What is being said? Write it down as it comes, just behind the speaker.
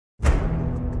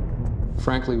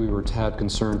Frankly, we were a tad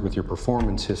concerned with your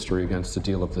performance history against a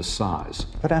deal of this size.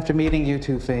 But after meeting you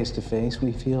two face to face,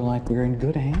 we feel like we're in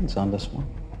good hands on this one.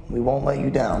 We won't let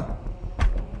you down,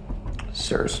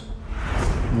 sirs.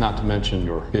 Not to mention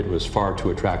your bid was far too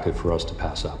attractive for us to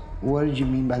pass up. What did you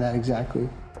mean by that exactly?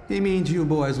 He means you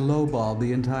boys lowballed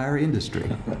the entire industry.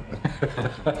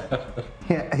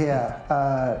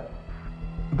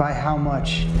 By how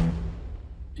much?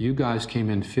 You guys came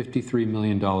in $53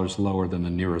 million lower than the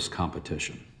nearest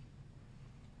competition.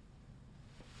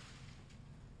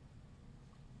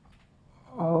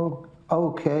 Oh,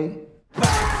 okay.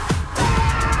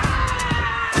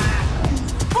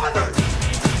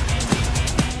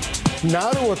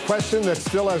 Now to a question that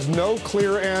still has no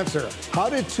clear answer. How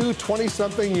did two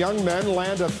 20-something young men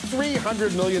land a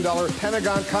 $300 million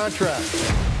Pentagon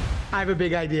contract? I have a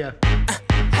big idea.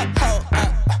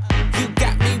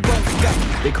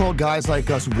 They call guys like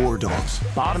us war dogs,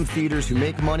 bottom feeders who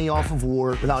make money off of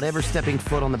war without ever stepping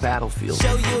foot on the battlefield.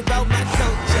 Show you about my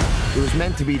culture. It was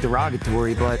meant to be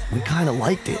derogatory, but we kind of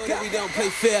liked it. We don't play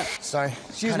fair. Sorry,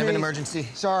 kind of an emergency.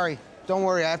 Sorry, don't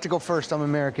worry, I have to go first. I'm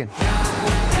American.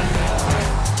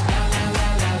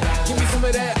 Give me some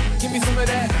of that. Give me some of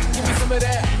that. Give me some of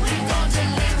that.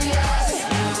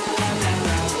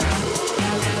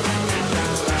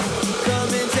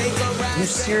 You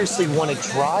seriously want to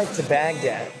drive to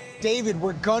Baghdad? David,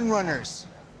 we're gun runners.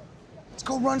 Let's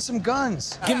go run some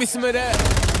guns. Give me some of that.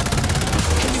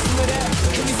 Give me some of that.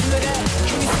 Give me some of that.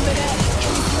 Give me some of that.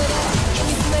 Give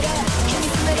me some of that. Give me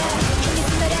some of that. Give me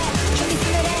some of that. Give me some of that. Give me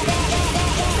some of that.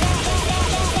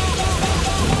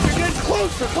 You're getting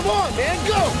closer. Come on, man,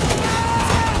 go.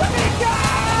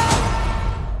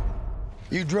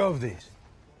 You drove these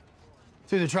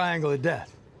through the triangle of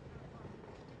death.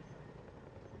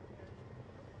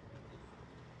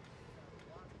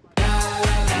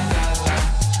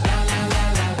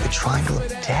 Triangle of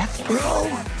death, bro?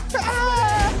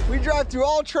 We drive through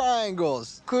all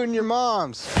triangles, including your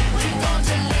mom's.